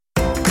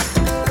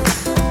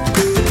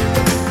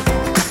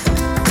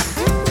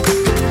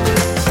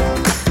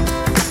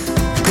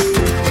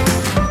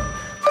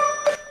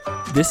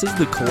This is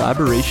the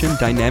Collaboration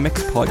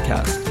Dynamics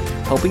Podcast,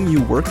 helping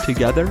you work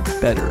together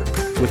better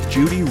with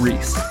Judy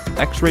Reese,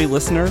 X-Ray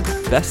listener,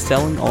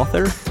 best-selling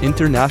author,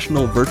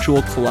 international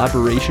virtual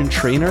collaboration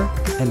trainer,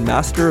 and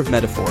master of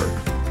metaphor.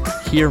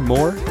 Hear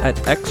more at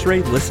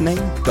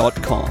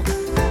xraylistening.com.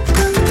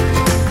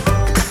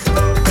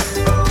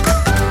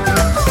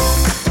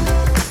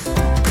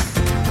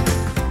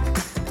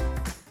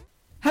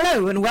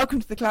 Hello and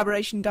welcome to the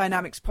Collaboration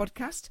Dynamics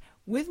Podcast.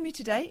 With me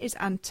today is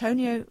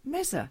Antonio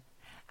Meza,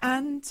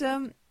 and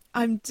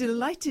I'm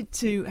delighted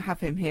to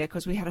have him here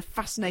because we had a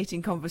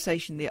fascinating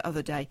conversation the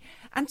other day.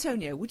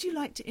 Antonio, would you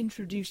like to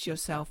introduce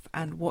yourself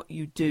and what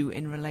you do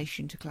in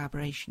relation to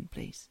collaboration,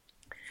 please?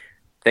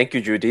 Thank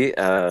you, Judy.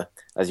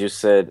 As you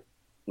said,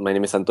 my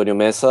name is Antonio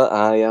Meza.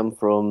 I am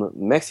from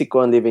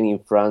Mexico and living in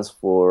France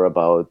for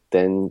about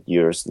 10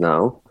 years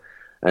now,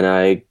 and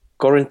I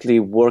currently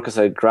work as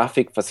a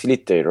graphic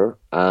facilitator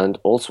and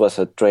also as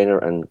a trainer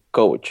and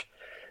coach.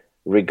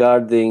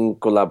 Regarding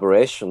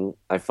collaboration,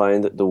 I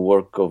find the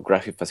work of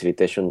graphic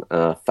facilitation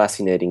a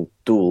fascinating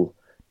tool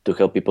to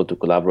help people to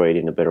collaborate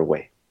in a better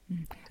way.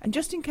 And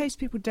just in case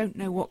people don't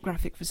know what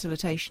graphic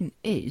facilitation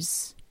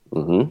is,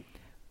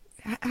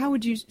 how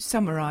would you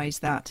summarize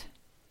that?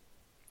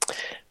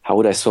 How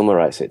would I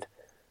summarize it?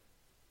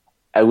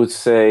 I would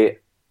say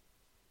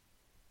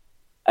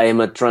I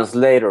am a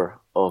translator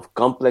of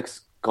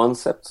complex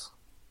concepts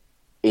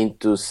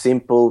into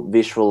simple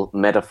visual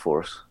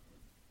metaphors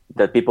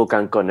that people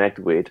can connect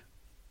with,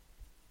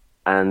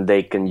 and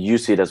they can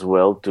use it as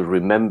well to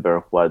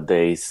remember what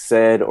they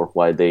said or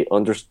what they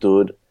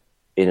understood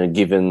in a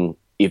given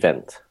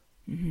event.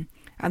 Mm-hmm.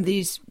 And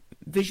these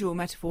visual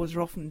metaphors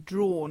are often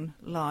drawn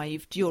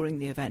live during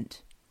the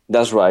event.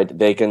 That's right.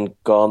 They can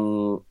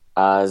come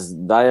as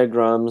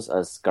diagrams,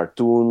 as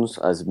cartoons,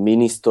 as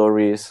mini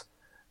stories,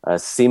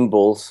 as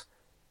symbols,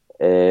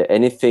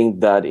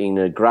 anything that in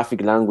a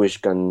graphic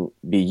language can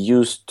be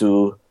used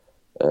to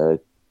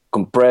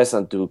compress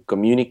and to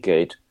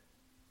communicate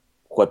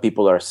what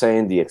people are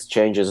saying, the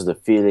exchanges, the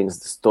feelings,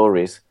 the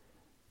stories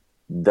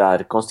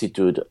that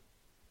constitute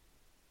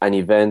an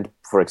event,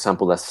 for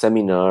example, a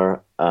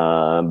seminar,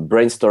 a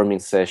brainstorming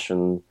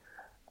session,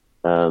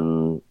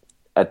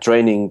 a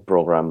training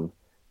program,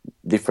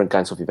 different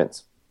kinds of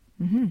events.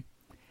 Mm-hmm.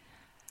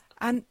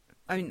 And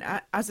I mean,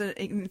 as an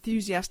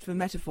enthusiast for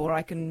metaphor,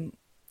 I can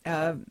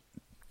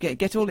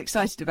get all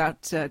excited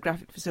about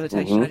graphic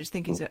facilitation. Mm-hmm. I just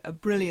think it's a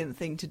brilliant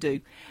thing to do,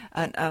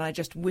 and I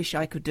just wish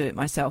I could do it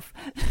myself.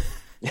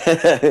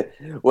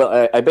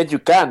 Well, I bet you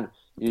can.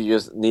 You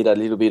just need a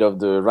little bit of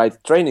the right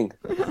training.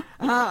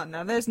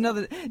 Now there's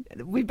another.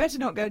 We better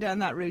not go down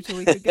that route, or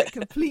we could get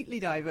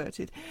completely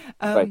diverted.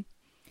 Right.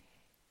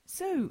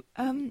 So,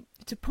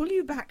 to pull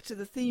you back to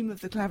the theme of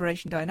the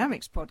Collaboration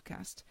Dynamics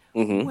podcast,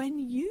 when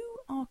you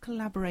are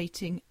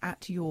collaborating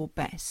at your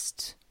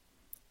best,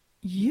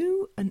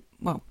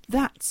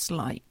 that's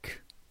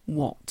like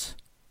what?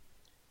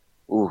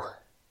 Ooh,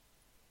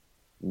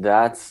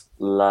 that's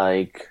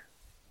like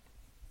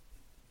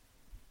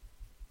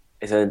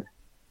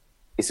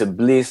it's a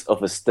bliss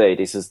of a state.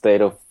 It's a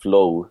state of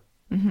flow.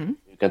 Mm-hmm.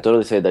 You can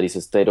totally say that it's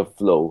a state of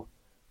flow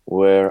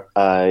where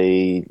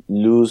I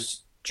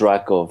lose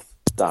track of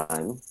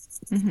time,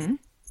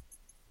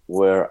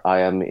 where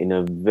I am in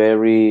I'm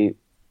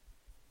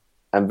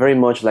very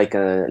much like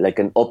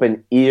an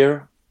open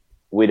ear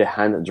with a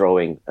hand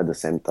drawing at the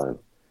same time.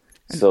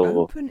 An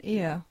open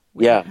ear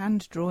with a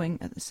hand drawing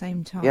at the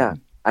same time. Yeah,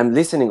 I'm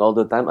listening all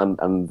the time.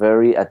 I'm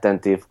very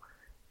attentive,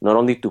 not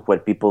only to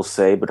what people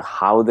say, but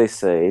how they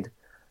say it,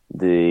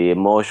 the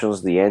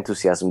emotions, the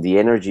enthusiasm, the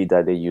energy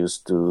that they use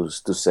to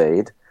say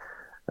it.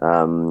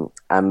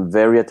 I'm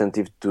very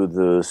attentive to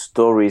the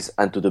stories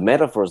and to the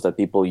metaphors that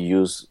people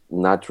use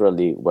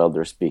naturally while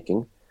they're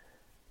speaking.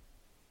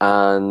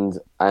 And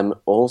I'm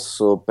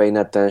also paying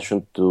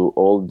attention to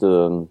all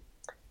the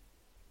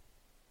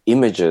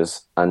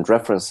images and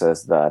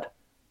references that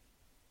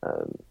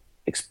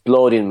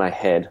explode in my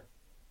head,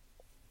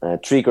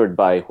 triggered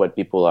by what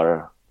people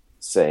are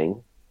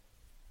saying.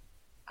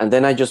 And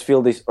then I just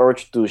feel this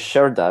urge to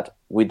share that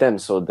with them,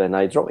 so then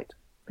I draw it.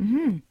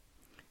 Mm-hmm.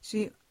 So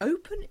you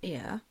open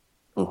ear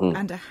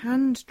and a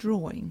hand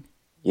drawing.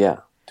 Yeah,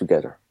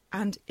 together.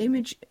 And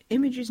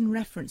images and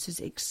references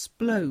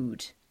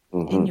explode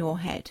in your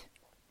head.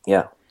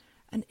 Yeah.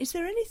 And is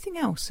there anything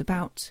else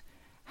about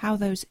how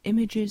those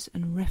images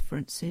and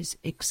references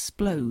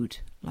explode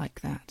like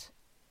that?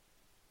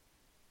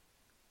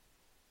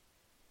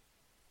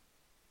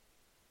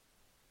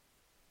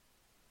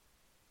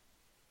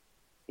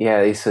 Yeah,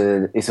 it's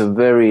a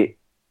very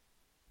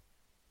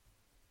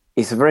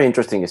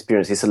interesting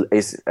experience.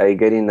 I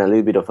get in a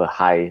little bit of a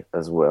high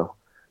as well.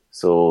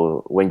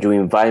 So when you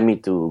invite me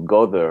to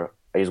go there,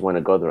 I just want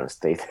to go there and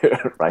stay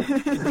there,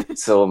 right?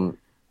 So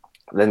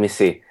let me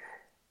see.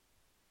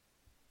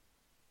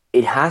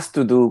 It has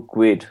to do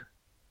with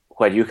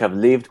what you have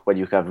lived, what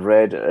you have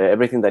read,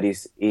 everything that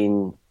is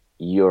in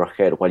your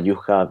head, what you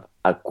have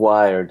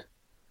acquired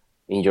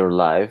in your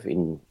life,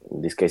 in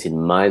this case, in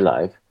my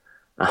life,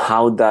 and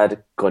how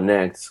that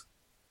connects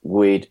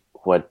with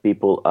what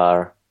people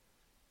are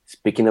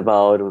speaking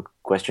about or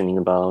questioning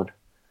about.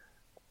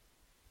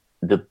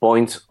 The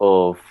points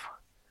of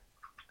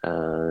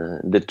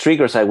the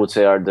triggers, I would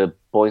say, are the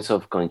points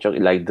of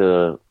conjunction, like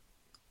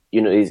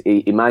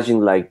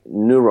imagine like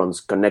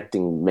neurons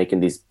connecting, making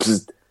this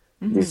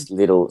this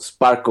little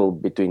sparkle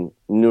between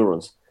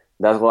neurons.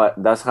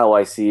 That's how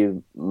I see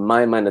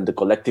my mind and the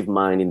collective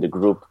mind in the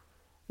group.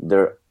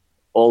 There are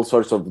all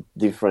sorts of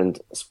different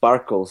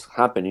sparkles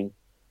happening,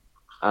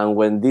 and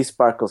when these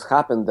sparkles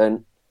happen,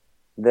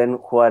 then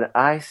what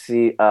I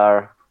see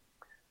are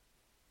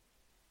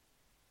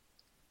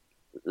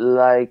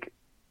like,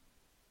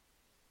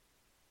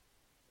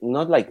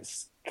 not like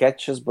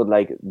sketches, but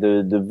like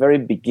the very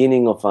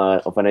beginning of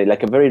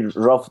like a very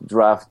rough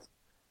draft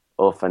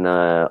of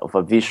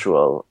a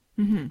visual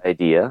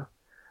idea.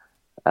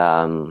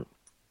 And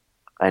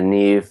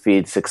if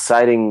it's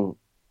exciting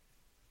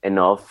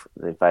enough,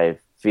 if I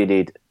feel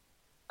it,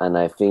 and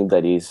I think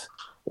that is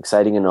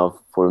exciting enough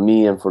for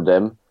me and for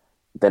them,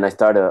 then I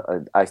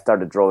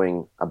started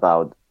drawing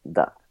about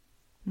that.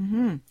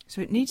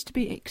 So it needs to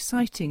be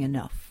exciting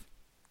enough.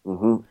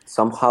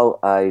 Somehow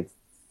I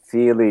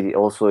feel it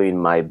also in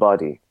my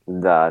body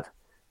that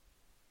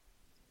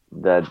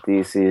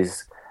this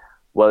is,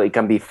 well, it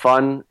can be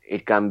fun,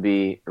 it can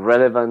be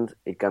relevant,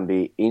 it can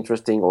be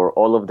interesting, or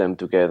all of them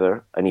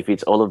together. And if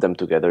it's all of them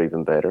together,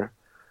 even better.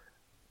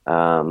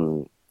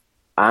 And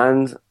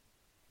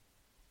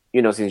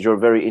since you're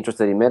very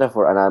interested in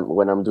metaphor, and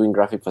when I'm doing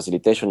graphic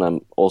facilitation,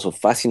 I'm also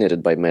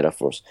fascinated by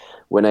metaphors.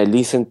 When I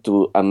listen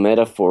to a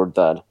metaphor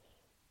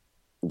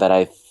that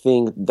I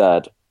think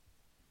that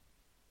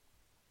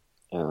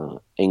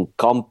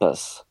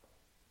encompass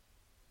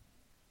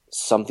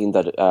something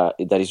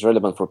that is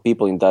relevant for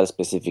people in that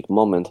specific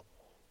moment,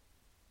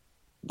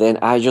 then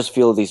I just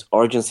feel this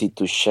urgency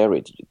to share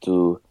it,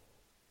 to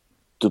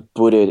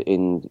put it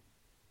in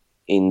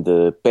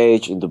the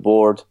page, in the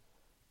board,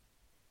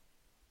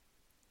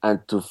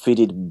 and to feed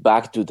it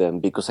back to them,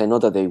 because I know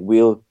that they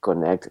will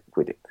connect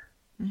with it.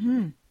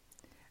 And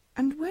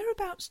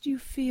whereabouts do you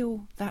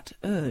feel that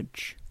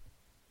urge?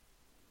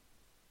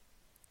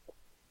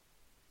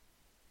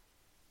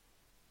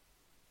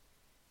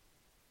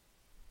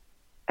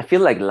 I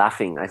feel like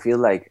laughing. I feel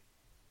like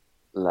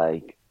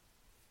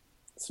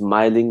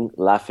smiling,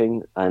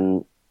 laughing,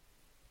 and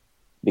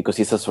because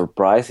it's a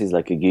surprise, it's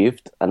like a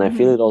gift, and I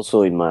feel it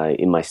also in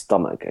my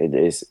stomach.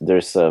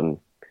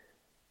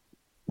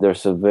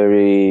 There's a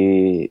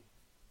very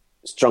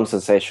strong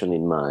sensation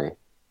in my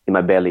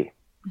belly.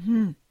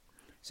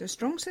 So a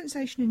strong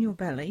sensation in your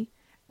belly,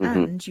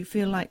 and you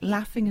feel like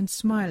laughing and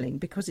smiling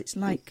because it's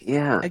like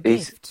a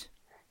gift.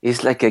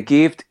 It's like a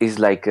gift. It's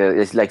like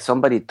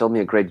somebody told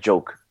me a great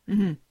joke.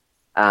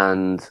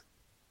 And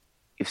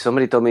if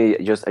somebody told me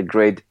just a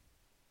great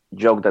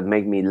joke that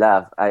made me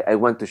laugh, I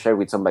want to share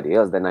with somebody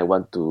else. Then I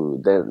want to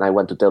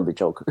tell the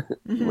joke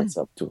to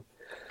myself too.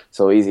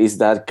 So it's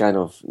that kind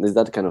of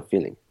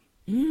feeling.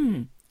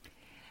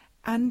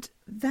 And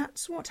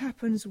that's what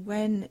happens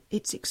when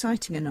it's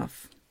exciting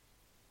enough.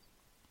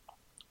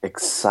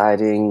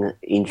 Exciting,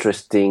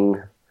 interesting.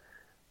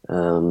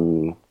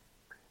 I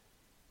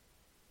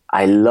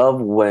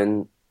love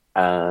when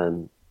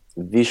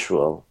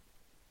visual,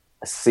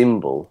 a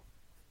symbol,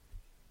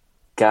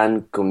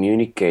 can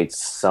communicate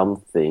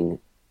something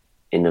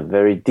in a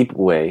very deep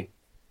way,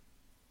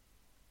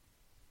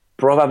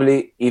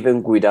 probably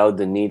even without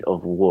the need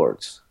of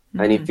words.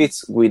 And if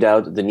it's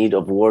without the need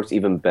of words,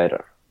 even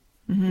better.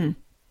 When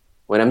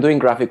I'm doing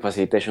graphic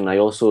facilitation, I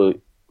also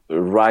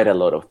write a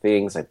lot of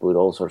things. I put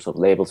all sorts of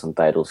labels and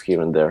titles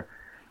here and there.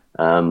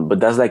 But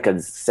that's like a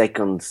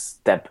second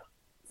step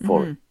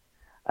forward.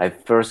 I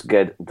first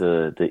get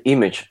the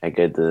image, I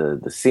get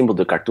the symbol,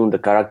 the cartoon, the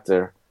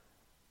character,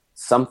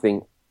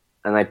 something,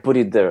 and I put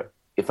it there.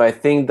 If I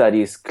think that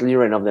is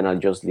clear enough, then I'll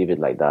just leave it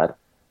like that.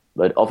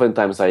 But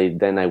oftentimes I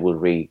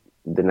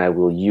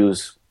will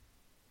use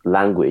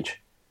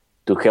language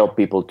to help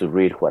people to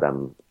read what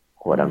I'm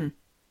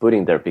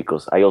putting there,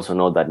 because I also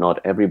know that not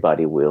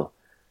everybody will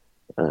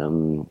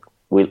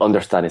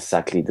understand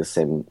exactly the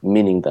same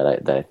meaning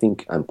that I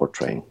think I'm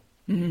portraying.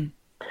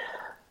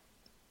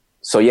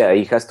 So yeah,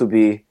 it has to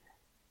be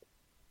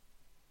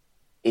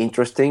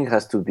interesting,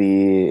 has to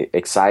be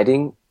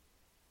exciting.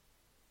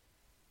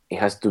 It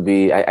has to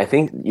be, I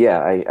think,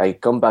 I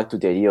come back to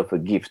the idea of a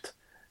gift,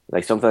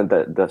 like something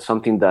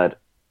that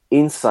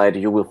inside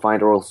you will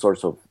find all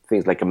sorts of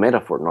things, like a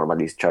metaphor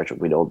normally is charged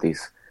with all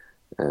these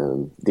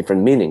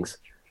different meanings.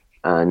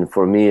 And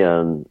for me,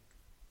 a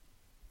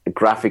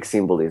graphic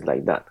symbol is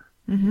like that.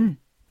 And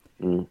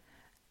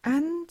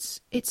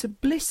it's a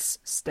bliss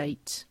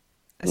state.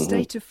 A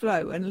state of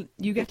flow, and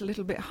you get a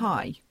little bit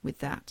high with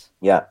that.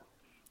 Yeah.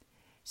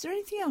 Is there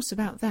anything else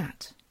about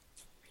that?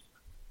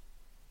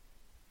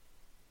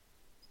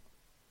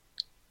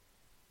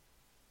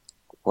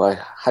 Well,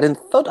 I hadn't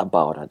thought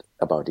about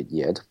it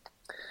yet.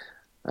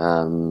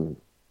 I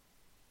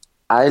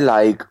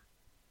like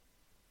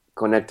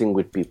connecting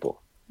with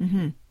people.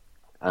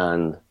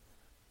 And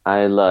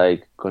I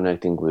like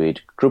connecting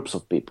with groups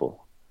of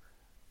people.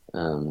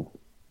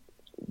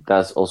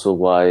 that's also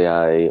why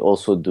I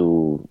also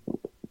do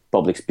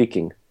public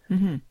speaking.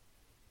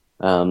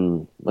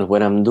 But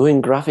when I'm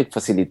doing graphic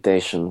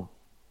facilitation,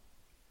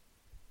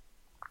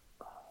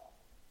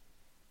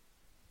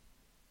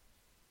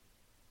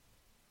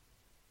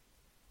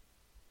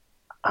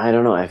 I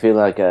don't know. I feel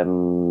like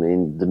I'm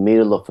in the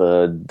middle of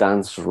a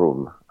dance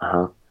room,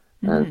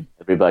 and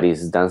everybody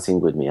is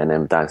dancing with me, and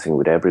I'm dancing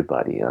with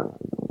everybody, and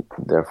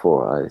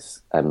therefore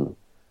I'm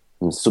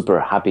super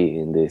happy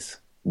in this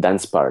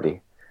dance party,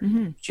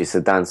 which is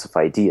a dance of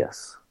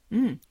ideas.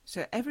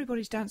 So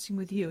everybody's dancing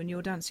with you, and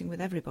you're dancing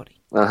with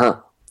everybody.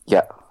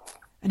 Yeah.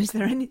 And is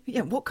there any?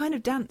 Yeah. What kind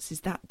of dance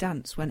is that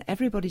dance when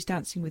everybody's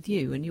dancing with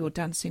you and you're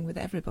dancing with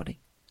everybody?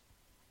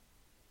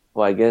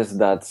 Well, I guess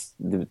that's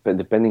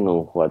depending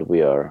on what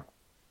we're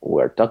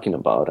talking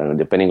about, and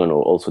depending on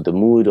also the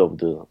mood of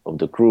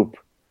the group,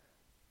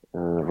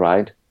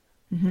 right?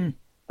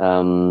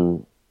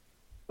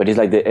 But it's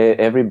like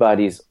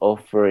everybody's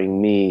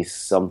offering me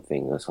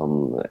something,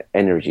 some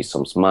energy,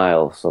 some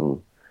smile,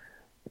 some,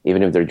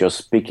 even if they're just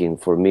speaking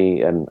for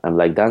me, and I'm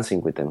like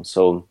dancing with them.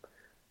 So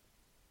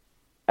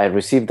I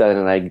receive that,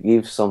 and I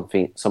give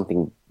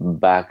something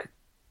back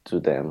to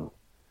them.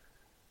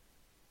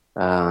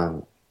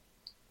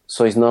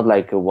 So it's not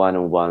like a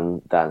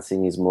one-on-one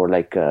dancing. It's more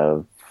like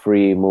a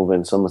free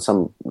movement, some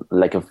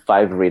like a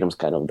 5 rhythms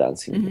kind of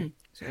dancing.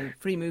 So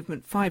free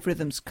movement, 5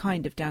 rhythms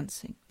kind of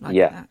dancing, like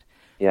that.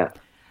 Yeah.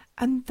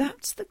 And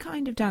that's the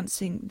kind of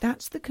dancing,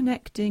 that's the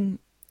connecting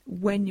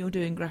when you're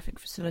doing graphic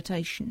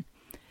facilitation.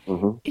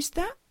 Is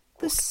that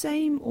the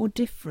same or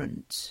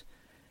different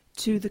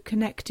to the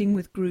connecting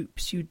with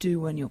groups you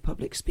do when you're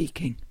public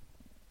speaking?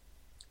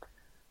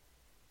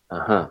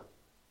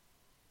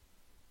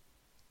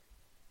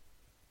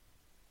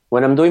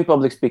 When I'm doing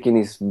public speaking,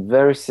 it's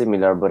very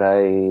similar, but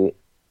I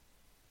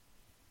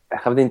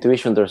have the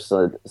intuition there's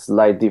a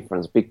slight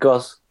difference,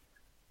 because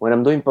when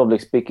I'm doing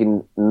public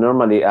speaking,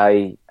 normally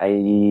I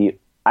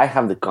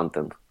have the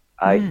content.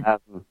 I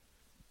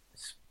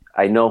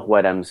know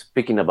what I'm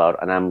speaking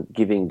about, and I'm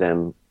giving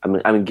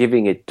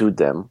it to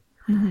them.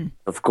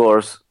 Of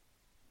course,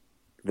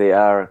 they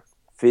are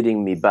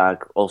feeding me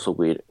back also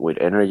with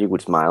energy,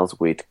 with smiles,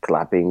 with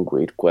clapping,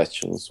 with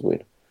questions,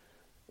 with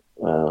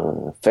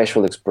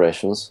facial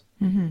expressions.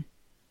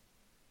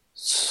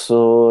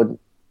 So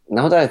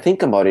now that I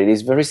think about it,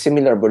 it's very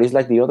similar, but it's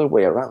like the other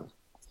way around.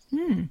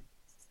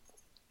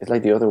 It's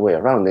like the other way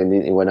around.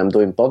 And when I'm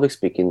doing public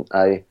speaking,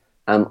 I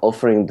am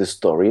offering the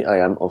story, I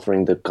am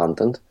offering the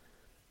content,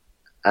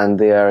 and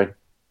they are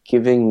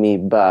giving me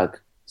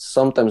back,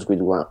 sometimes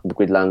with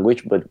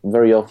language, but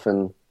very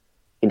often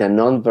in a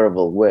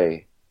non-verbal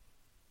way,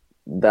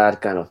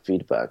 that kind of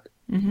feedback.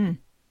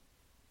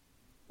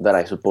 That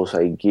I suppose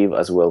I give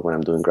as well when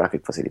I'm doing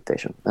graphic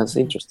facilitation. That's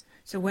interesting.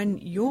 So when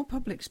you're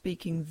public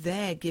speaking,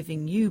 they're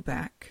giving you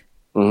back.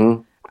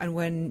 And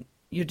when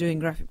you're doing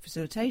graphic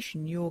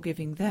facilitation, you're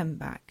giving them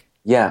back.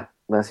 Yeah,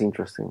 that's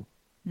interesting.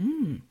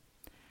 And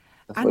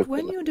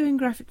when you're doing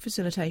graphic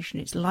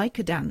facilitation, it's like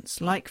a dance,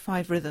 like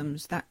 5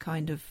 rhythms, that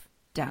kind of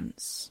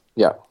dance.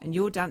 Yeah. And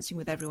you're dancing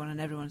with everyone, and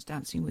everyone's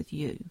dancing with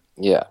you.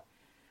 Yeah.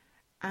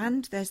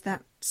 And there's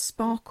that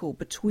sparkle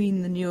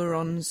between the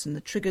neurons and the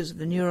triggers of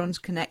the neurons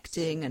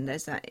connecting, and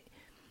there's that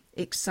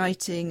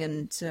exciting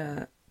and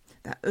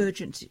that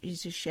urgency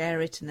to share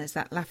it, and there's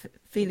that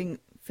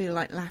feel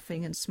like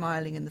laughing and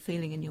smiling, and the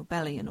feeling in your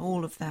belly and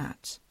all of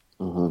that.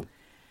 And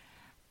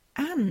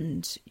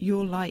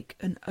you're like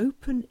an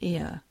open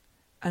ear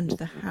and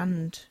the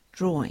hand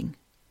drawing.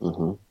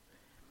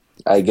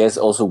 I guess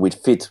also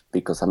with feet,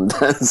 because I'm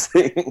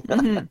dancing.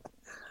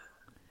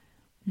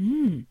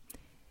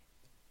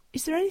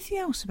 Is there anything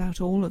else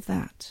about all of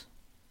that?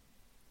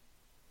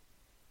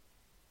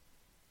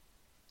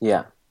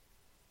 Yeah.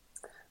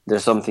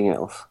 There's something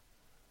else.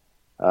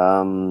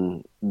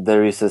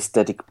 There is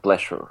aesthetic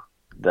pleasure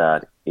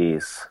that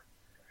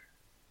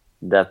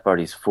part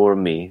is for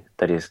me.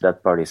 That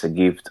part is a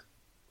gift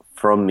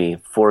from me,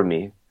 for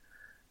me.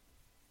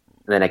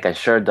 Then I can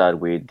share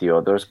that with the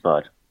others,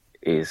 but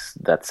is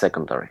that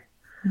secondary?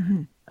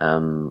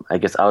 I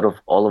guess out of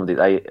all of this,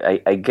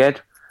 I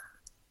get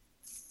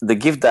the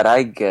gift that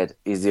I get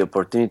is the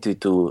opportunity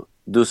to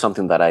do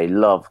something that I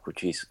love,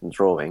 which is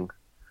drawing.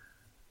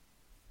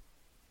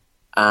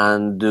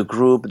 And the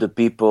group, the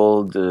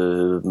people,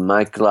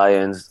 my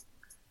clients,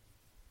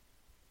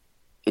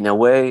 in a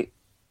way,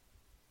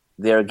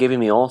 they are giving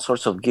me all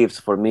sorts of gifts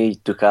for me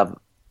to have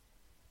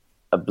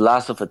a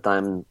blast of a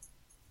time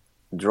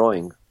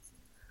drawing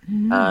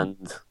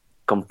and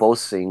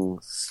composing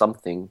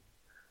something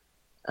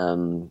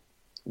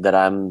that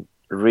I'm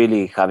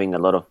really having a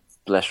lot of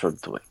pleasure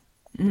doing.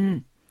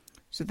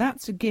 So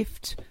that's a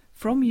gift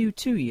from you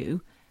to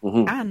you,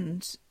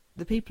 and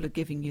the people are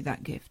giving you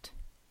that gift.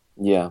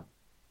 Yeah.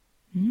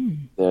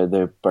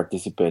 They're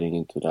participating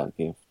into that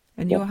gift.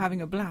 And you're having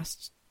a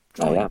blast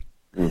drawing.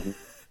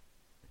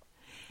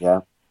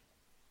 Yeah.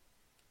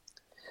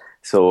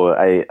 So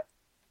I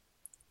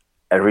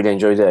really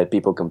enjoy that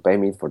people can pay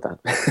me for that.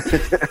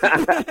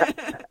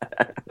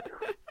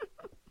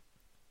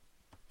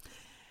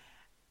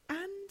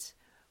 And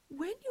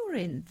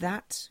you're in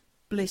that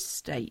bliss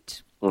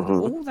state, with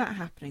all that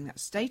happening, that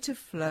state of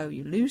flow,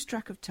 you lose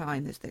track of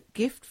time, there's that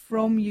gift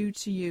from you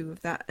to you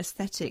of that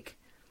aesthetic.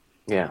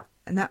 Yeah.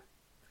 And that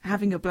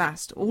having a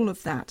blast, all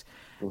of that.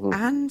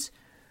 And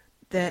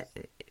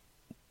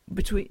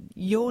between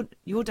you're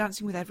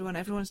dancing with everyone,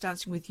 everyone's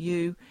dancing with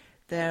you.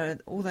 There are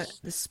all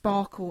the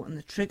sparkle and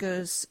the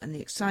triggers and the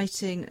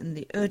exciting and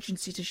the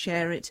urgency to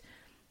share it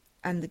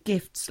and the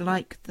gifts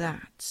like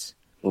that.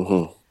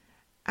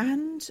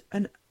 And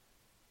an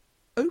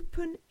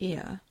open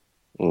ear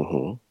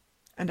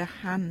and a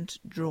hand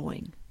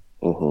drawing.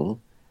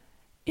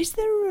 Is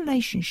there a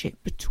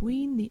relationship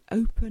between the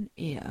open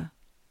ear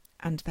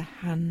and the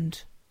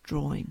hand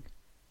drawing?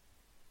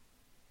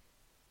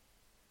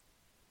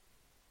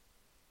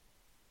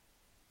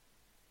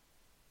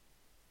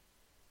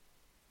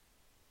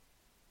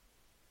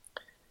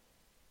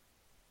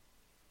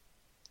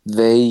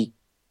 They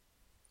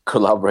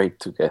collaborate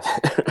together.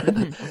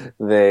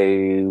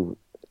 They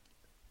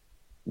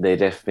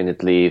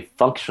definitely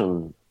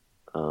function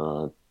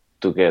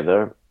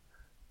together,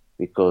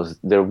 because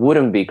there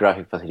wouldn't be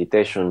graphic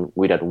facilitation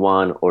without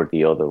one or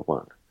the other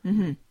one.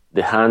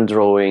 The hand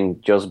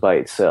drawing just by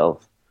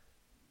itself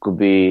could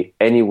be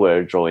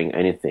anywhere drawing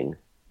anything.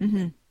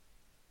 And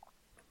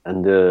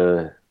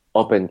the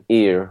open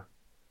ear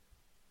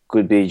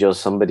could be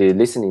just somebody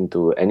listening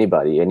to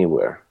anybody,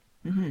 anywhere.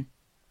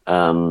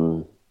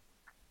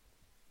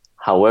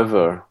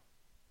 However,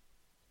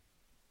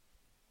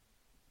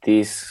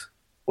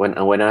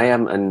 when I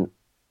am an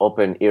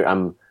open ear,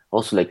 I'm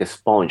also like a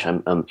sponge.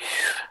 I'm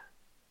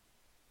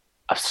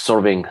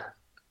absorbing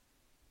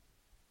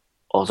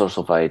all sorts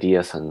of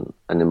ideas and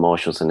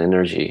emotions and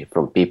energy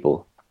from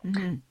people.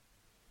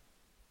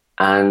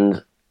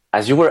 And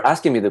as you were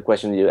asking me the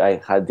question,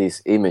 I had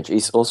this image.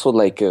 It's also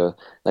like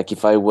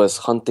if I was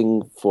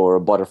hunting for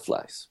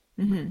butterflies.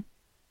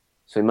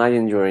 So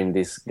imagine you're in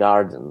this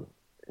garden,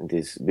 in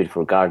this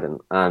beautiful garden,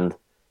 and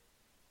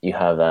you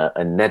have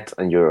a net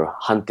and you're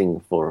hunting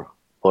for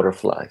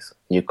butterflies.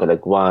 You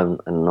collect one,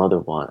 another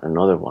one,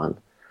 another one.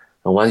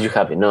 And once you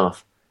have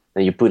enough,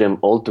 then you put them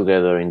all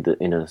together in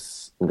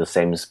the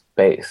same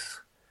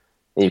space.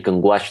 And you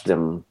can watch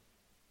them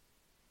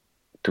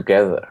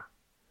together.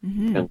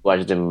 You can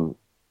watch them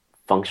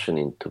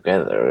functioning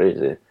together.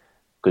 It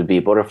could be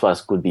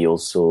butterflies, could be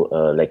also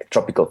like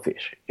tropical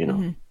fish, you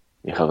know.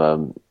 You have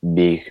a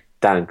big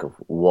tank of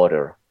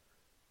water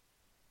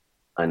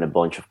and a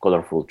bunch of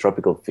colorful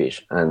tropical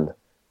fish, and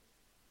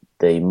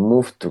they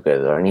move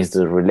together, and it's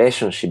the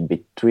relationship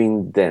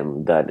between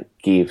them that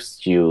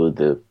gives you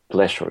the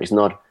pleasure. It's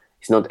not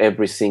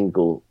every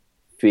single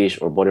fish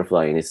or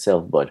butterfly in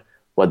itself, but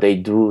what they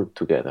do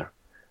together.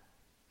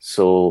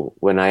 So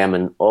when I am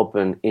an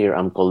open ear,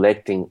 I'm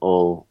collecting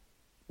all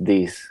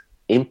this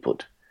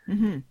input,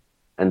 and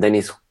then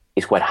it's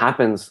what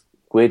happens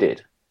with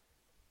it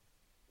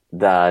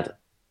that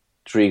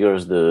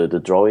triggers the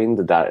drawing,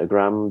 the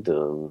diagram,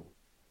 the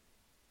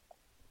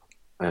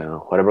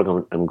whatever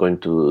I'm going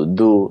to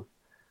do.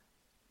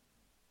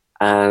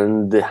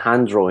 And the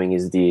hand drawing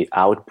is the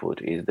output.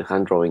 The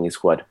hand drawing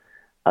is what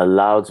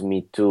allows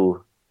me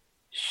to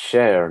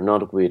share,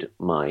 not with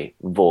my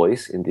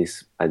voice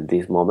at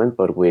this moment,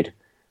 but with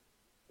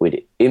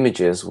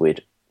images,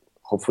 with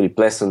hopefully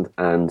pleasant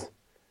and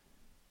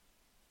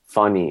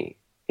funny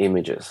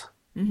images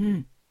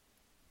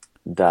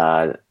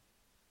that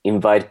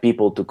invite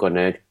people to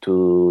connect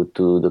to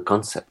the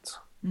concepts.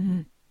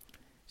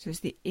 So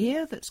it's the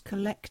ear that's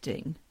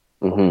collecting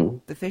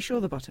the fish or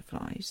the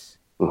butterflies,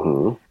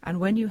 and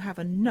when you have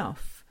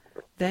enough,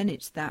 then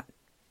it's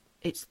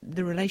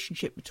the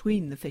relationship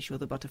between the fish or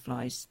the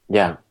butterflies.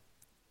 Yeah.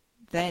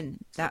 Then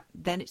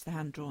it's the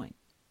hand drawing.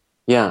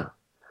 Yeah.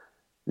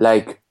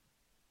 Like,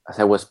 as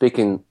I was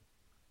speaking,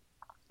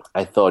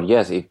 I thought,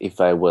 yes, if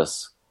I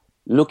was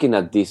looking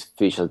at this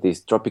fish, at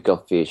this tropical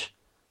fish,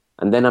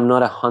 and then I'm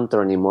not a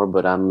hunter anymore,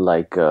 but I'm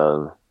like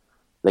a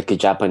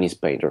Japanese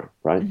painter,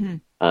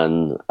 right?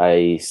 And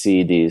I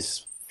see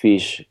this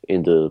fish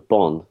in the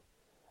pond,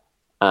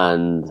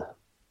 and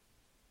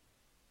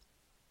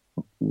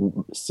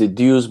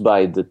seduced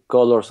by the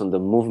colors and the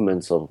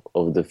movements of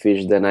the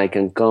fish, then I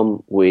can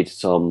come with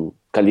some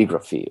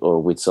calligraphy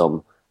or with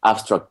some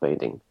abstract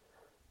painting.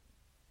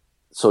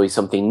 So it's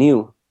something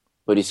new,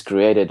 but it's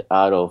created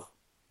out of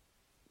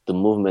the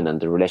movement and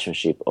the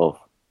relationship of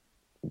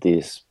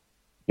these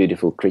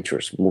beautiful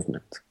creatures'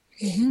 movement.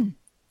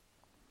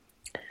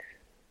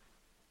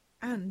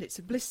 And it's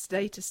a bliss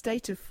state, a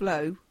state of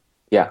flow.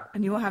 Yeah.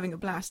 And you're having a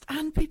blast,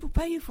 and people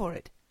pay you for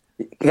it.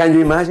 Can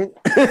you imagine?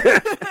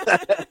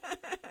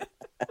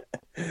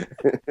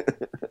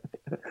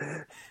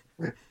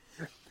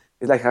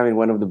 It's like having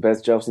one of the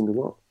best jobs in the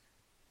world.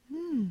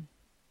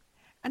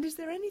 And is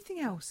there anything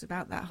else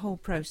about that whole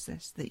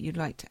process that you'd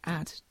like to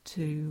add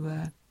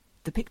to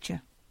the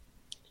picture?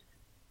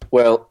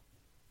 Well,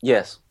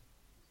 yes.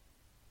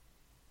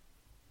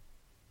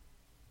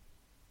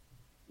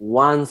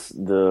 Once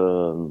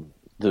the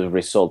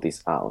result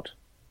is out,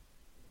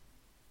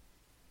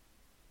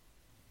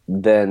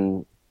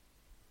 then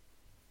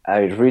I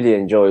really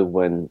enjoy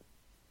when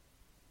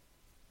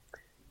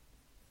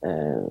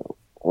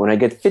when I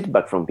get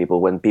feedback from people,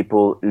 when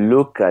people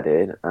look at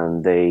it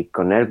and they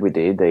connect with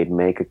it, they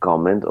make a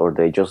comment or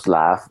they just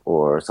laugh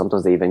or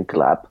sometimes they even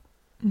clap.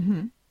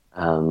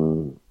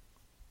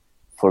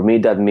 For me,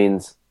 that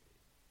means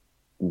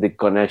the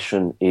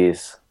connection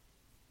is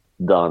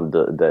done.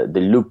 The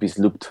loop is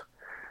looped.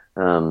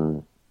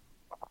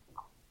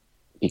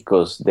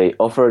 Because they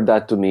offer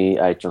that to me,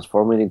 I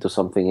transform it into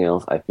something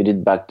else, I feed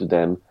it back to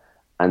them,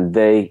 and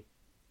it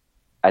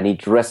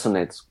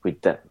resonates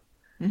with them,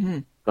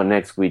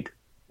 connects with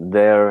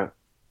their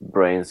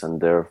brains and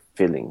their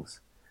feelings.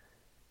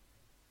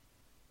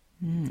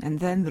 And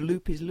then the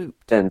loop is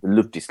looped. Then the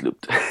loop is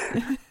looped.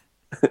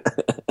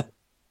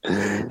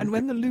 And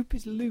when the loop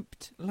is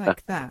looped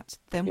like that,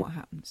 then what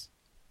happens?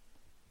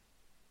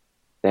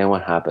 Then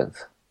what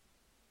happens?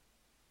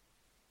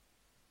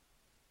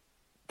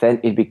 Then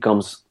it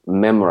becomes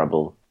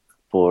memorable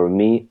for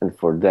me and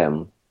for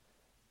them.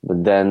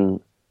 But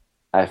then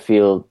I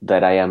feel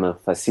that I am a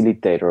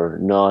facilitator,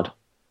 not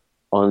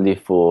only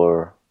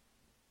for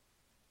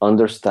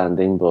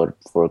understanding, but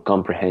for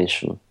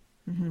comprehension.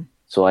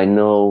 So I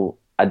know,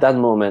 at that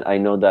moment, I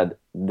know that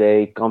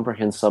they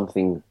comprehend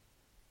something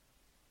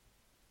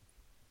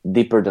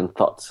deeper than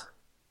thoughts.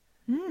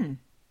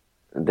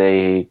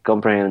 They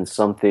comprehend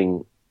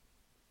something,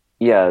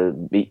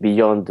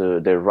 beyond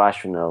the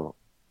rational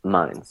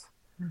minds.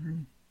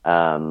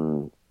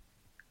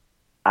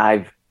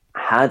 I've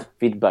had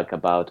feedback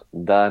about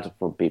that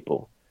from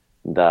people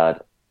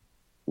that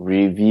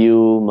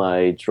review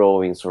my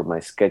drawings or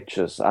my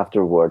sketches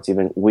afterwards,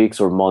 even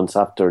weeks or months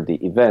after the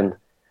event,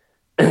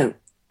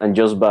 and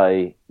just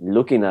by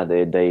looking at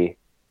it, they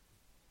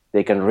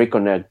can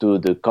reconnect to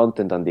the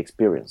content and the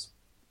experience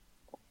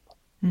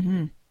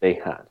they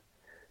had.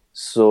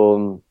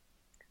 So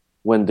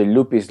when the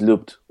loop is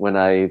looped, when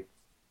I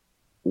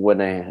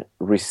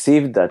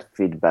receive that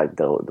feedback,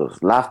 those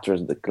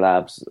laughters, the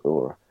claps,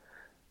 or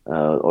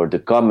the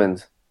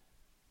comments,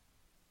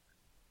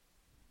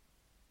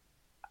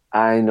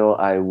 I know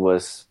I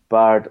was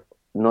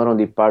not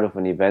only part of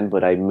an event,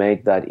 but I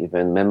made that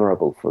event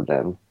memorable for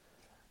them.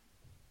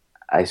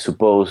 I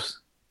suppose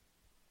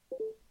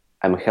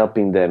I'm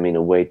helping them in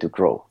a way to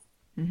grow.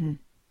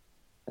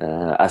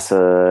 As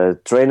a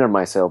trainer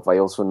myself, I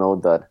also know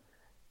that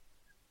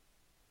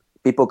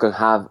people can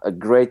have a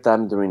great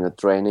time during a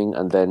training,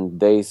 and then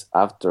days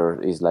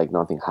after is like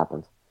nothing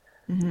happened.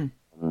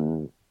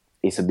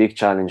 It's a big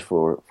challenge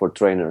for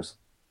trainers,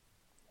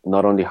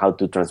 not only how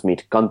to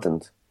transmit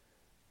content,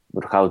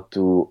 but how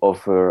to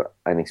offer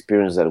an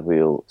experience that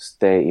will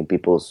stay in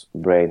people's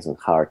brains and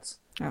hearts.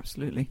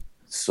 Absolutely.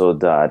 So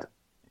that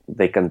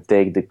they can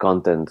take the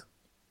content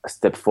a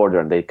step further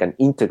and they can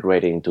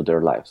integrate it into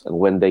their lives. And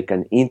when they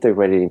can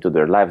integrate it into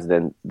their lives,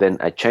 then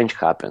a change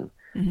happens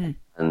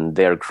and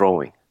they're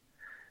growing.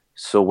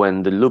 So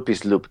when the loop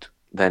is looped,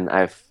 then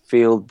I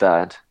feel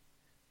that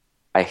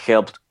I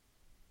helped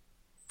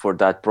for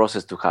that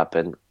process to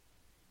happen,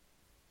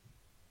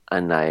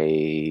 and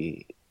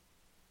I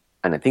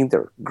think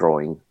they're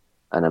growing,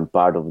 and I'm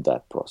part of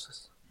that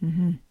process.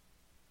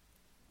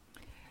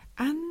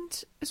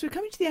 And as we're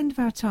coming to the end of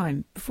our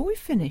time, before we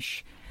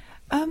finish,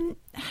 how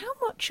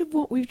much of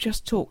what we've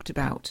just talked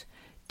about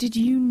did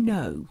you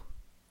know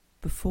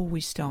before we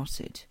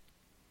started?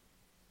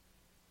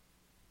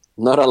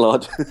 Not a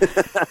lot.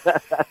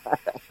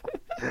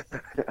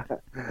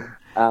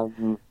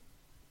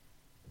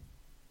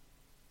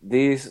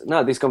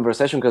 This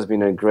conversation has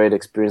been a great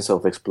experience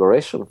of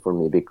exploration for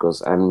me,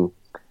 because I'm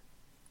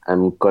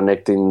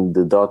connecting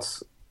the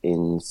dots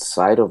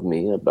inside of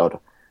me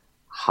about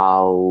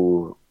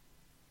how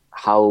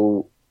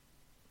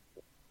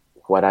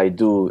what I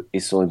do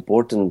is so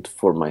important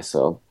for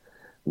myself,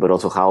 but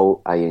also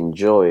how I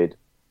enjoy it,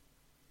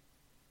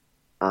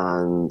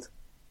 and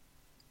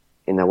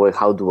in a way,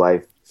 how do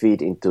I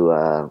fit into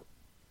a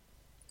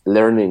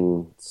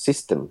learning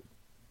system?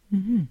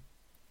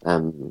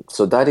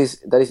 So that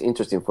is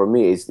interesting for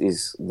me.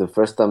 Is the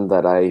first time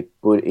that I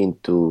put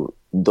into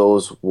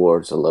those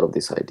words a lot of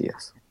these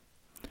ideas.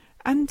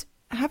 And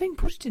having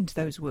put it into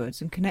those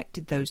words and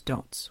connected those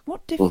dots,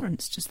 what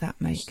difference does that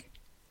make?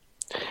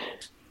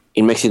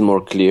 It makes it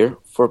more clear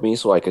for me,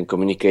 so I can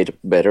communicate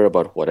better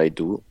about what I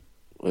do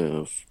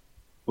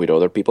with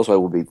other people. So I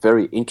would be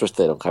very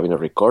interested in having a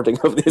recording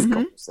of this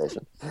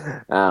conversation.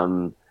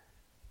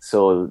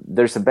 So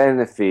there's a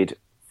benefit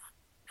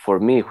for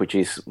me, which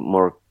is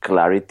more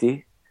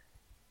clarity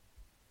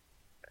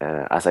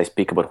as I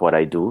speak about what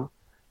I do.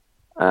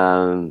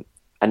 And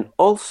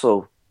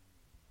also,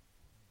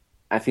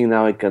 I think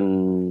now I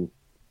can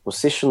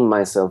position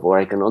myself, or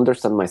I can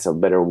understand myself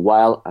better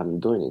while I'm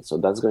doing it. So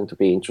that's going to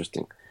be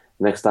interesting.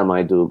 Next time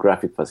I do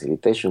graphic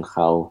facilitation,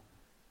 how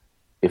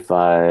if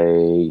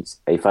I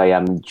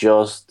am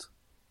just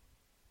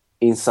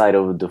inside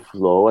of the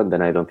flow and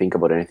then I don't think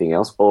about anything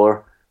else,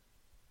 or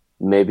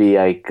maybe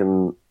I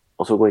can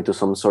also go into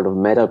some sort of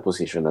meta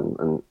position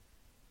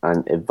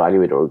and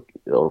evaluate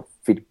or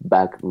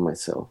feedback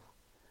myself.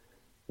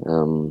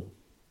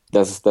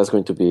 That's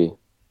going to be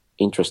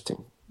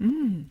interesting.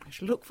 I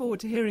shall look forward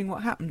to hearing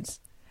what happens.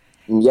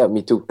 Yeah,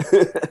 me too.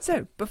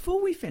 So,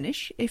 before we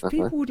finish, if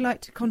people would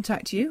like to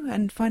contact you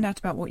and find out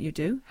about what you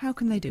do, how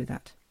can they do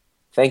that?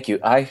 Thank you.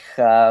 I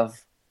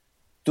have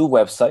 2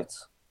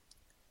 websites.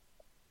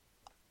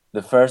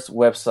 The first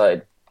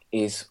website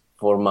is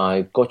for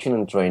my coaching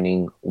and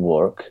training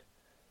work.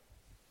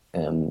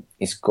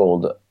 It's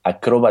called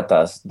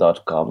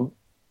acrobatas.com.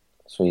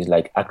 So it's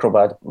like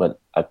acrobat, but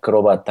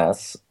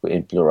acrobatas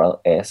in plural,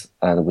 S,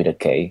 and with a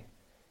K,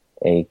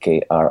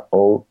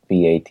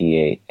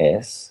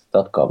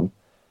 akrobatas.com.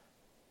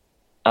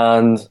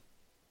 And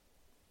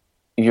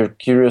if you're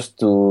curious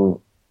to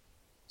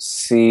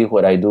see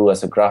what I do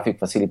as a graphic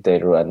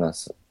facilitator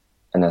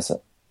and as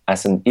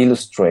an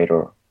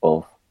illustrator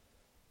of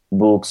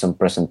books and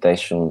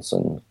presentations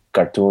and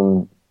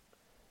cartoon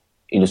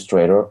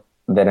illustrator,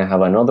 then I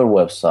have another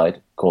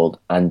website called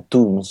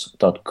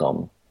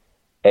antoons.com,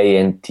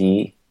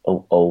 ANTOONS.com.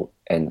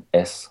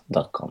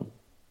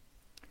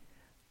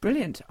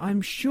 Brilliant.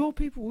 I'm sure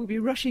people will be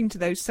rushing to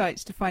those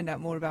sites to find out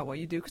more about what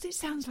you do, because it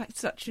sounds like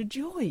such a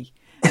joy.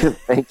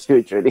 Thank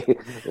you, Judy.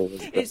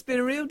 It's been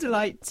a real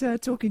delight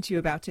talking to you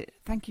about it.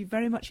 Thank you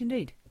very much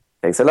indeed.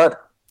 Thanks a lot.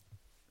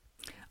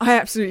 I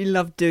absolutely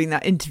loved doing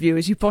that interview,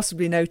 as you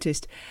possibly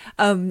noticed.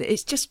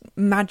 It's just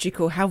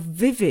magical how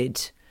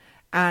vivid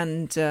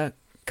and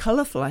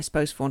colourful, I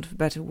suppose, for want of a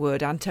better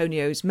word,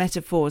 Antonio's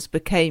metaphors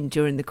became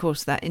during the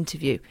course of that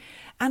interview.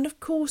 And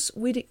of course,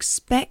 we'd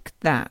expect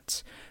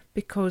that,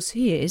 because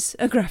he is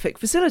a graphic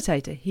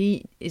facilitator.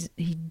 He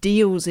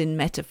deals in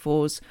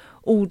metaphors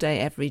all day,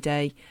 every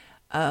day.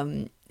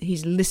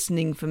 He's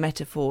listening for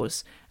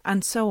metaphors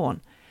and so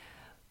on.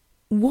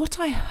 What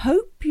I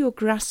hope you're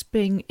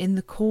grasping in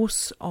the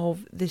course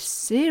of this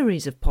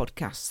series of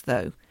podcasts,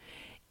 though,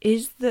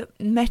 is that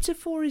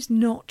metaphor is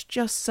not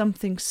just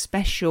something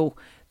special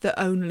that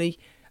only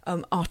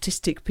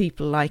artistic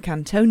people like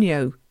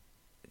Antonio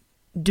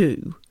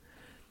do.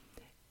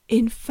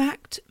 In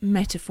fact,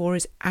 metaphor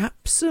is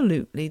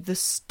absolutely the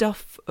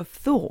stuff of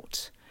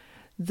thought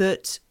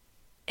that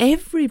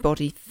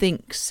everybody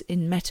thinks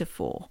in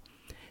metaphor.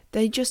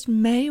 They just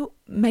may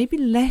be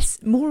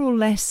more or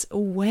less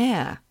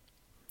aware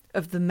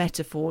of the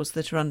metaphors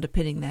that are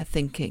underpinning their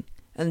thinking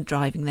and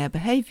driving their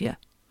behaviour.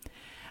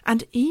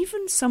 And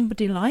even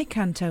somebody like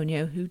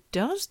Antonio, who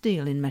does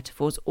deal in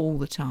metaphors all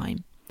the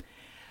time,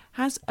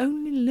 has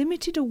only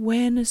limited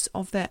awareness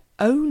of their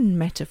own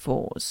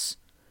metaphors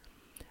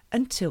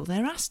until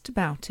they're asked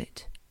about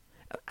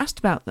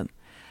them.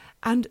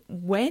 And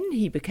when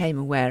he became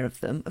aware of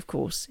them, of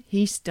course,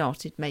 he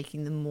started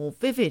making them more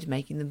vivid,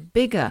 making them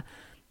bigger,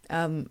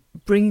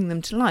 bringing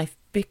them to life,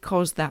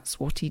 because that's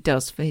what he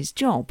does for his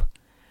job.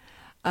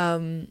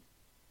 But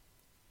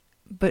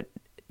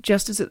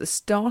just as at the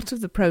start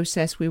of the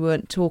process we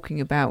weren't talking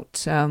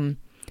about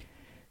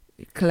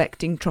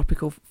collecting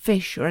tropical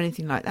fish or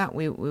anything like that,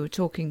 we were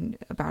talking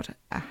about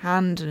a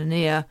hand and an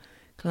ear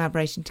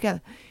collaborating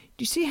together.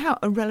 Do you see how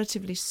a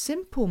relatively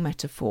simple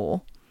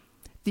metaphor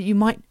that you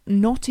might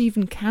not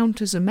even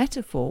count as a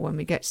metaphor when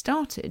we get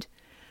started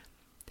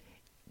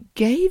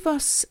gave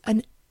us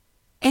an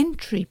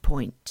entry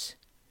point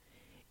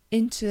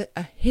into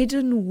a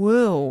hidden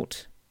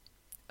world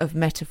of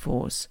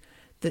metaphors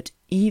that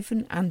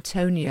even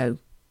Antonio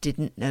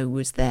didn't know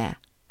was there?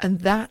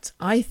 And that,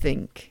 I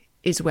think,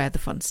 is where the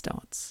fun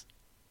starts.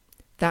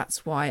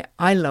 That's why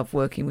I love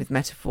working with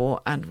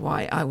metaphor, and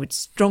why I would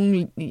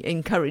strongly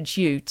encourage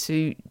you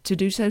to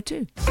do so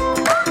too.